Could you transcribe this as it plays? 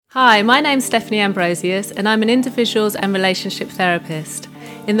Hi, my name's Stephanie Ambrosius and I'm an individuals and relationship therapist.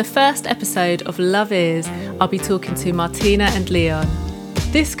 In the first episode of Love Is, I'll be talking to Martina and Leon.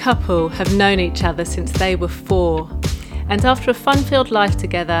 This couple have known each other since they were 4, and after a fun-filled life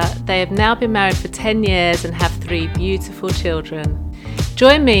together, they have now been married for 10 years and have 3 beautiful children.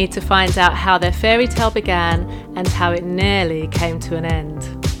 Join me to find out how their fairy tale began and how it nearly came to an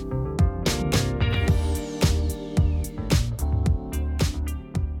end.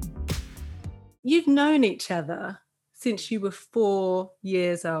 You've known each other since you were 4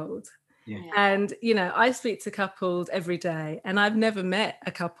 years old. Yeah. And, you know, I speak to couples every day and I've never met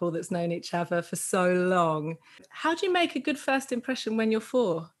a couple that's known each other for so long. How do you make a good first impression when you're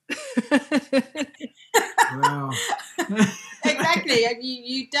 4? Wow. Exactly. And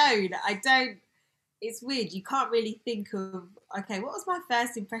you don't. I don't. It's weird. You can't really think of, okay, what was my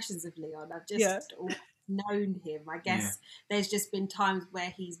first impressions of Leon? I've just always known him. I guess there's just been times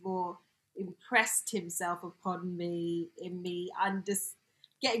where he's more impressed himself upon me, in me, and just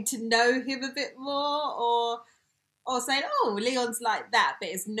getting to know him a bit more, or saying, oh, Leon's like that, but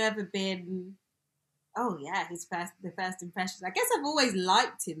it's never been, oh yeah, the first impressions. I guess I've always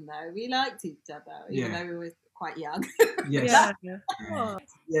liked him though. We liked each other, even though we were quite young. Yes. Yeah.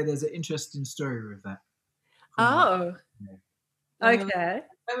 Yeah, there's an interesting story with that. Oh, When okay.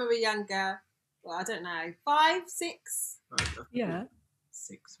 When we were younger, well, I don't know, 5, 6. Yeah.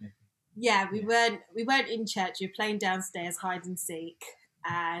 6 maybe. Yeah, we weren't in church. We were playing downstairs hide and seek,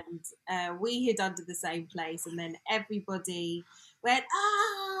 and we hid under the same place. And then everybody went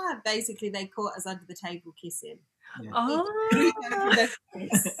Basically, they caught us under the table kissing. Yeah. Oh. We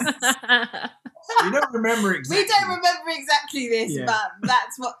don't remember exactly. We don't remember exactly this, Yeah. but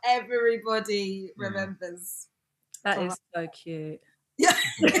that's what everybody remembers. That is so cute. Yeah.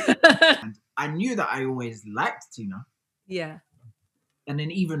 And I knew that I always liked Tina. Yeah. And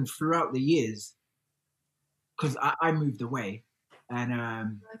then even throughout the years, because I moved away, and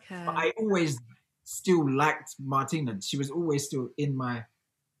Okay. but I always still liked Martina. She was always still in my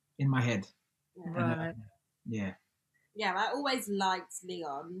head. Right. Yeah. Yeah, I always liked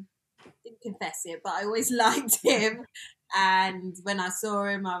Leon. Didn't confess it, but I always liked him. And when I saw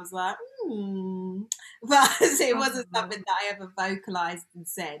him, I was like, But it wasn't something that I ever vocalised and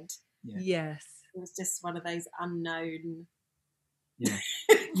said. Yeah. Yes. It was just one of those unknown. Yeah.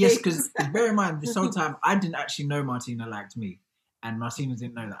 Yes, because bear in mind, this whole time I didn't actually know Martina liked me, and Martina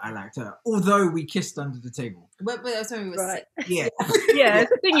didn't know that I liked her, although we kissed under the table. But sorry, we were Right. 6. Yeah. Yeah,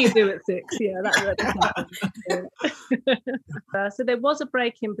 it's a thing you do at 6. Yeah, so there was a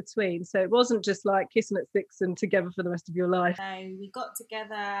break in between. So it wasn't just like kissing at 6 and together for the rest of your life. So we got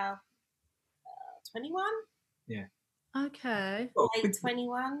together 21? Okay. Well, Late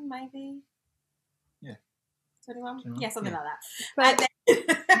 21, maybe? Yeah. 21? 21, Yeah, something like that. But, And then,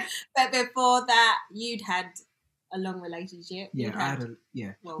 but before that, you'd had a long relationship. Yeah, You'd I had a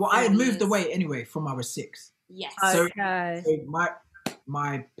well, Well, I had 4 moved years. away anyway from I was 6. Yes. okay. So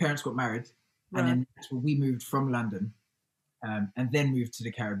my parents got married, and then that's when we moved from London, and then moved to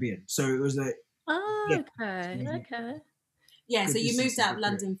the Caribbean. So it was a Oh, yeah. okay. Yeah, so Good you moved distance out of to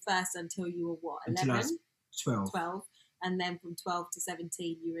London first until you were what, until I 11? was 12. 12. And then from 12 to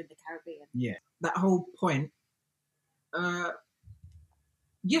 17, you were in the Caribbean. Yeah, that whole point.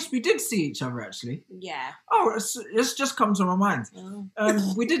 Yes, we did see each other actually. Yeah. Oh, it's just come to my mind.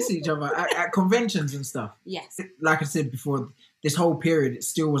 Oh. We did see each other at conventions and stuff. Yes. Like I said before, this whole period, it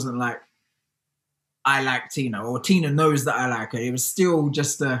still wasn't like I like Tina or Tina knows that I like her. It was still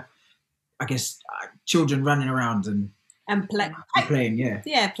just, I guess, children running around and playing, yeah.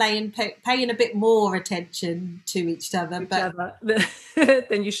 Yeah, paying a bit more attention to each other.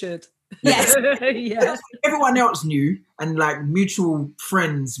 Then you should. Yes. Yes. Everyone else knew, and like mutual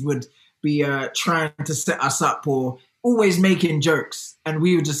friends would be trying to set us up or always making jokes, and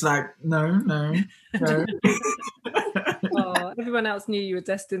we were just like, no. Oh, everyone else knew you were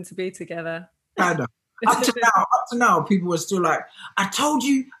destined to be together. Kind of. Up to now, people were still like, I told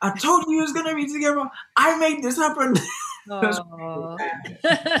you it was gonna be together. I made this happen. Oh.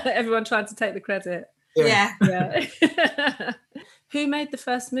 Everyone trying to take the credit. Yeah. Who made the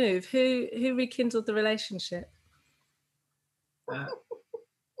first move? Who rekindled the relationship?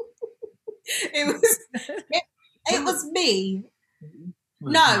 It was me.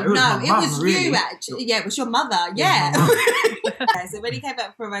 No, It was really. you actually. Yeah, it was your mother. Yeah. So when he came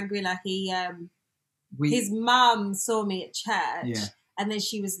back from Anguilla, his mum saw me at church, and then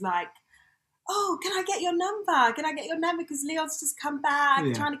she was like, "Oh, can I get your number? Can I get your number? Because Leon's just come back,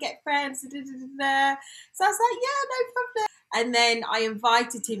 trying to get friends." So I was like, "Yeah, no problem." And then I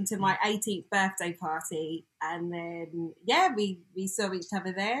invited him to my 18th birthday party, and then we saw each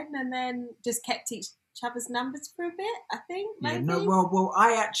other then, and then just kept each other's numbers for a bit. I think maybe. Yeah, no, well,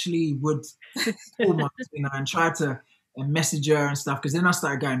 I actually would call Martina and try to message her and stuff, because then I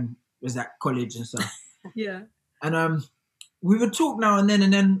started going, was at college and stuff. Yeah. And we would talk now and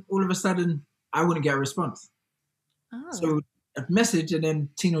then all of a sudden I wouldn't get a response. Oh. So I'd message, and then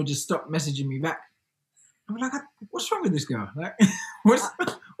Tina would just stop messaging me back. I'm like, what's wrong with this girl? Like,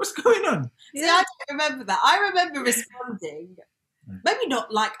 what's going on? See, I don't remember that. I remember responding, maybe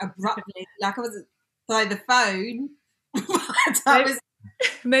not like abruptly, like I wasn't by the phone. But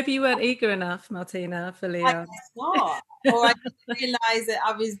maybe you weren't eager enough, Martina, for Leon. I guess not. Or I didn't realise that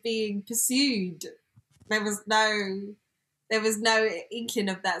I was being pursued. There was no inkling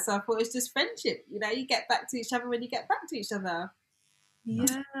of that. So I thought it was just friendship. You know, you get back to each other when you get back to each other.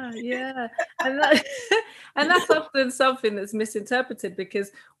 Yeah. And that's often something that's misinterpreted,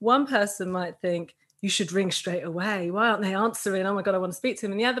 because one person might think you should ring straight away. Why aren't they answering? Oh my God, I want to speak to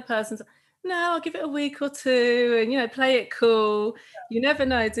him. And the other person's, no, I'll give it a week or two and, you know, play it cool. You never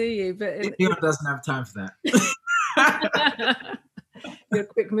know, do you? But Leon doesn't have time for that. You're a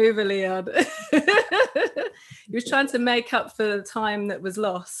quick mover, Leon. He was trying to make up for the time that was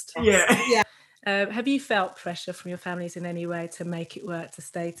lost. Yeah. Have you felt pressure from your families in any way to make it work, to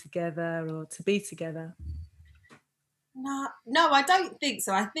stay together or to be together? No, I don't think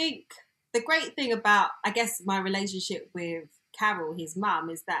so. I think the great thing about, I guess, my relationship with Carol, his mum,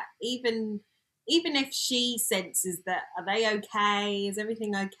 is that even if she senses that, are they okay? Is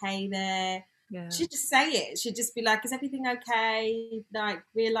everything okay there? Yeah. She'd just say it. She'd just be like, is everything okay? Like,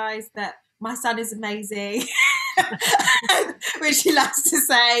 realise that my son is amazing. Which she loves to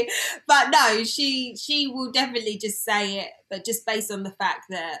say. But no, she will definitely just say it, but just based on the fact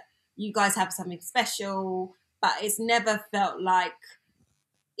that you guys have something special. But it's never felt like,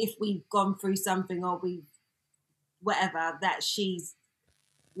 if we've gone through something or we've whatever, that she's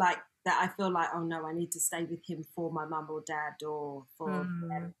like, that I feel like, oh no, I need to stay with him for my mum or dad or for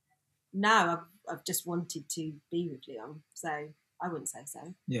them. No, I've just wanted to be with Leon, so I wouldn't say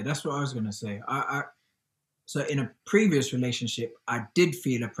so. Yeah, that's what I was going to say. So in a previous relationship, I did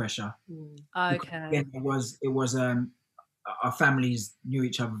feel a pressure. Okay. Again, it was our families knew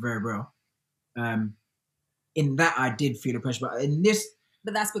each other very well. In that, I did feel a pressure, but in this.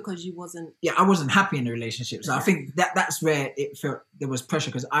 But that's because you wasn't. Yeah, I wasn't happy in the relationship, so I think that's where it felt there was pressure,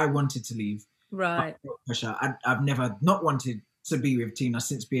 because I wanted to leave. Right. Pressure. I've never not wanted to be with Tina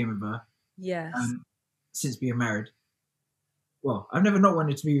since being with her. Yes. Since being married. Well, I've never not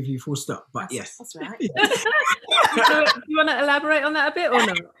wanted to be with you, full stop. But yes, that's right. Do you want to elaborate on that a bit or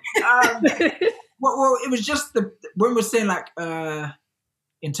not? Well, it was just when we're saying like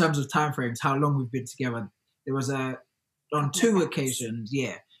in terms of time frames, how long we've been together. There was on 2 occasions,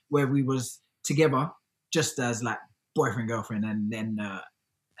 where we was together just as like boyfriend girlfriend, and then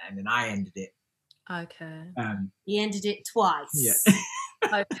I ended it. Okay. He ended it twice. Yeah.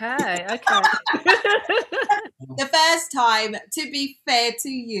 Okay. The first time, to be fair to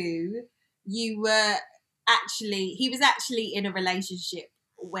you, he was actually in a relationship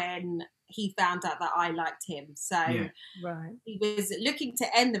when he found out that I liked him. So right. He was looking to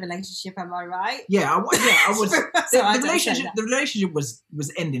end the relationship, am I right? Yeah, I was. The relationship was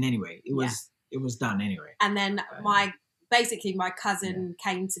ending anyway. It was done anyway. And then my cousin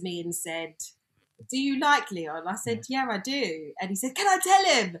came to me and said, do you like Leon? I said, yeah, I do. And he said, can I tell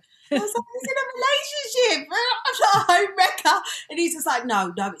him? I was like, he's in a relationship. I'm not a home wrecker. And he's just like,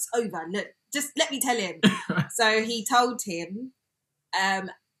 no, it's over. Look, just let me tell him. So he told him. And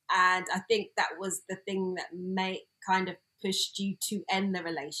I think that was the thing that kind of pushed you to end the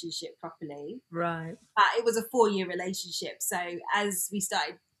relationship properly. Right. But it was a 4-year relationship. So as we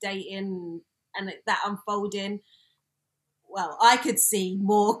started dating and that unfolding, well, I could see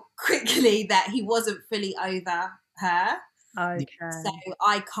more quickly that he wasn't fully over her. Okay. So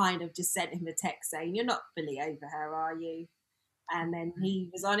I kind of just sent him a text saying, you're not fully over her, are you? And then he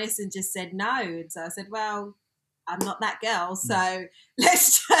was honest and just said no. And so I said, well, I'm not that girl. So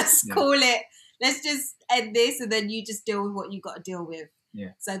let's just call it, let's just end this, and then you just deal with what you've got to deal with.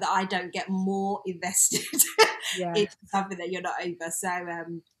 Yeah. So that I don't get more invested in something that you're not over. So, that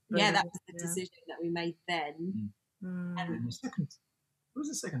was the decision that we made then. And what was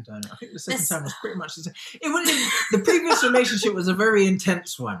the second time? I think the second time was pretty much the same. The previous relationship was a very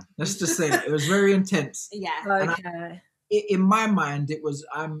intense one. Let's just say that. It was very intense. Yeah. Okay. In my mind, it was,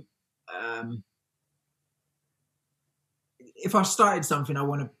 if I've started something, I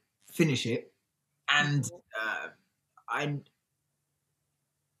want to finish it. And I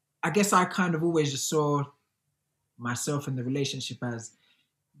guess I kind of always just saw myself and the relationship as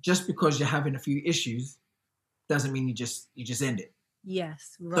just because you're having a few issues doesn't mean you just end it.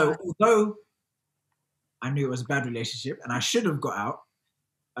 Yes, right. So although I knew it was a bad relationship and I should have got out,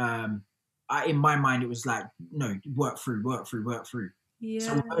 in my mind it was like, no, work through. Yeah.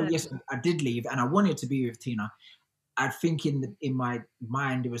 So yes, I did leave and I wanted to be with Tina. I think in my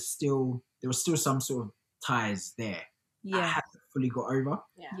mind there was still some sort of ties there. Yeah. I hadn't fully got over.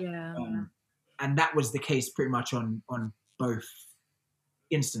 Yeah. And that was the case pretty much on both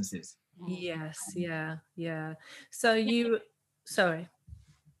instances. Yes, yeah. So sorry.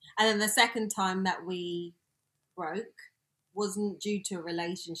 And then the second time that we broke wasn't due to a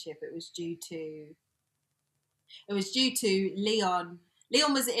relationship. It was due to Leon.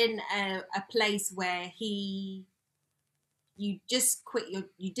 Leon was in a place where you just quit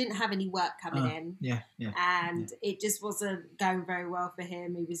you didn't have any work coming in. And it just wasn't going very well for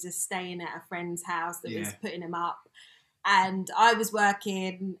him. He was just staying at a friend's house that was putting him up. And I was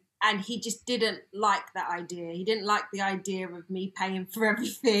working, and he just didn't like that idea. He didn't like the idea of me paying for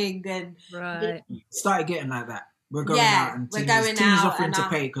everything. And right. Started getting like that. We're going out and Tina's offering to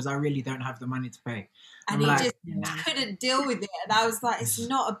pay because I really don't have the money to pay. And he just couldn't deal with it. And I was like, it's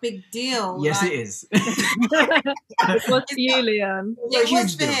not a big deal. Yes, it is. It was for you, Leon. It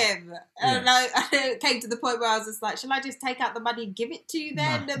was for him. And I came to the point where I was just like, shall I just take out the money and give it to you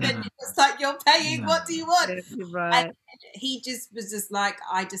then? And then it's like, you're paying. What do you want? Right. And he just was just like,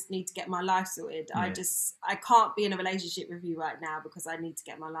 I just need to get my life sorted. I can't be in a relationship with you right now because I need to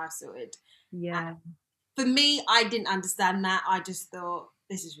get my life sorted. Yeah. And for me, I didn't understand that. I just thought,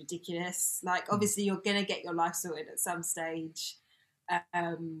 this is ridiculous. Like, obviously, you're going to get your life sorted at some stage.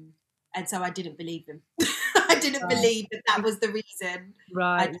 And so I didn't believe him. I didn't believe that was the reason.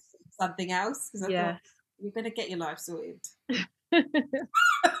 Right. I just did something else because I thought, you're going to get your life sorted.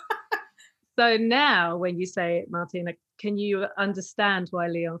 So now when you say it, Martina, can you understand why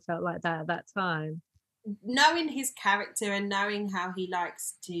Leon felt like that at that time? Knowing his character and knowing how he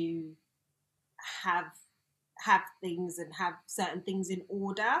likes to have things and have certain things in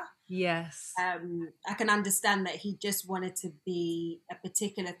order. Yes. I can understand that he just wanted to be a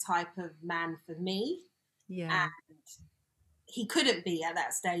particular type of man for me. Yeah. And he couldn't be at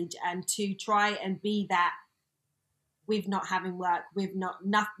that stage. And to try and be that with not having work, with no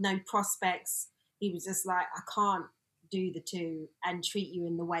prospects, he was just like, I can't do the two and treat you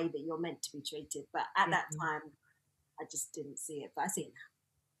in the way that you're meant to be treated. But at that time, I just didn't see it. But I see it now.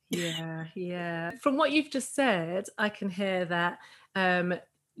 Yeah. From what you've just said, I can hear that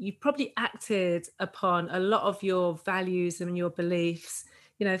you probably acted upon a lot of your values and your beliefs.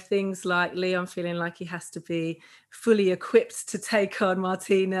 You know, things like Leon feeling like he has to be fully equipped to take on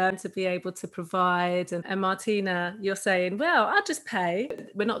Martina, to be able to provide. And Martina, you're saying, well, I'll just pay.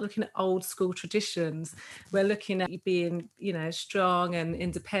 We're not looking at old school traditions. We're looking at you being, strong and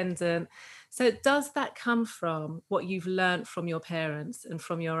independent. So does that come from what you've learned from your parents and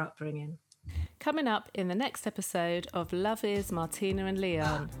from your upbringing? Coming up in the next episode of Love Is Martina and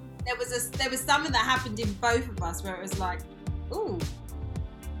Leon. There was something that happened in both of us where it was like, ooh,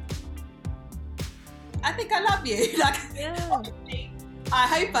 I think I love you. Like, I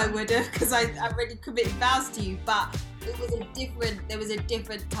hope I would have because I already committed vows to you. But there was a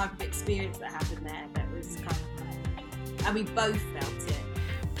different type of experience that happened there. That was kind of, and we both felt it.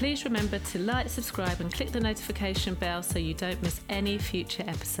 Please remember to like, subscribe and click the notification bell so you don't miss any future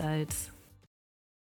episodes.